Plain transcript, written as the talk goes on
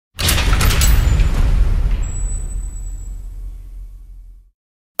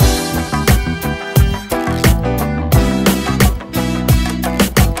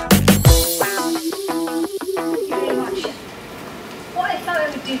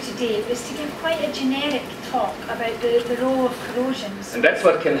today is to give quite a generic talk about the role of corrosions. And that's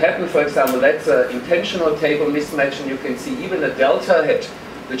what can happen, for example, that's an intentional table mismatch, and you can see even a delta head,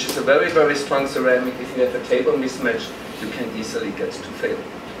 which is a very, very strong ceramic. If you have a table mismatch, you can easily get to failure.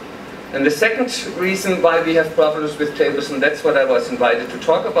 And the second reason why we have problems with tables, and that's what I was invited to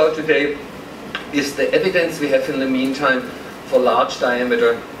talk about today, is the evidence we have in the meantime for large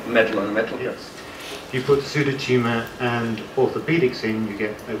diameter metal-on-metal. Yes. If you put pseudotumor and orthopedics in, you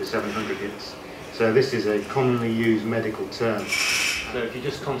get over 700 hits. So this is a commonly used medical term. So if you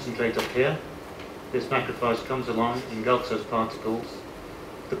just concentrate up here, this macrophage comes along, engulfs those particles.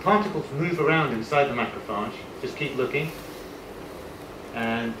 The particles move around inside the macrophage. Just keep looking,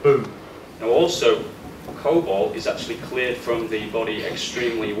 and boom. Now also, cobalt is actually cleared from the body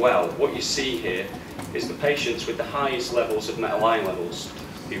extremely well. What you see here is the patients with the highest levels of metal ion levels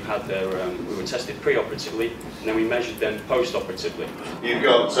who had their, who were tested pre-operatively, and then we measured them post-operatively. You've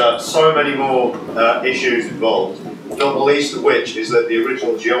got so many more issues involved, not the least of which is that the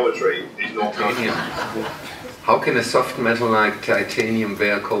original geometry is not titanium. How can a soft metal like titanium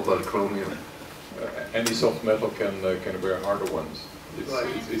bear cobalt chromium? Any soft metal can bear harder ones.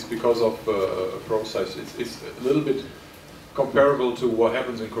 It's because of a process. It's a little bit comparable to what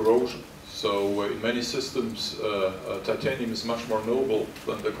happens in corrosion. So in many systems, titanium is much more noble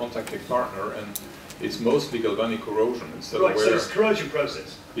than the contacting partner, and it's mostly galvanic corrosion instead of wear. So it's a corrosion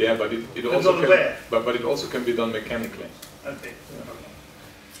process. Yeah, but it also can be done mechanically. Okay. Yeah.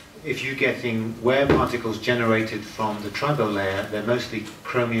 If you're getting wear particles generated from the tribo layer, they're mostly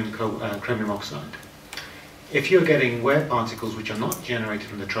chromium oxide. If you're getting wear particles which are not generated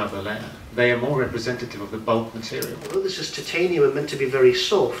from the tribo layer, they are more representative of the bulk material. Although this is titanium and meant to be very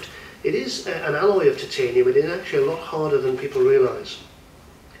soft, it is an alloy of titanium. It is actually a lot harder than people realise.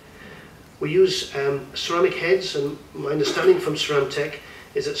 We use ceramic heads, and my understanding from Ceramtech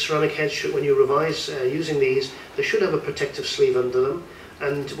is that ceramic heads, when you revise using these, they should have a protective sleeve under them.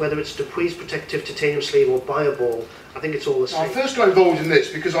 And whether it's Dupuy's protective titanium sleeve or Bioball, I think it's all the same. I first got involved in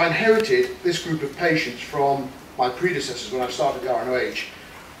this because I inherited this group of patients from my predecessors when I started the RNOH.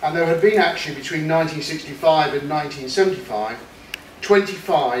 And there had been actually between 1965 and 1975,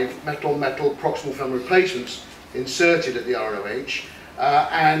 25 metal-on-metal proximal femur replacements inserted at the RNOH.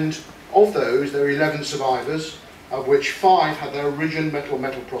 And of those, there are 11 survivors, of which 5 had their original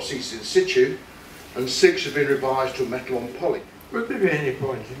metal-on-metal prosthesis in situ, and 6 have been revised to a metal-on-poly. Would there be any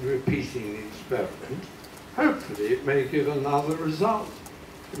point in repeating the experiment? Hopefully it may give another result.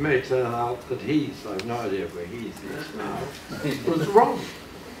 It may turn out that I've no idea where Heath is now, was wrong.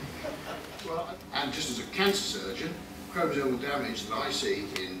 Well, and just as a cancer surgeon, chromosomal damage that I see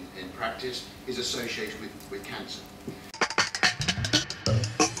in practice is associated with cancer.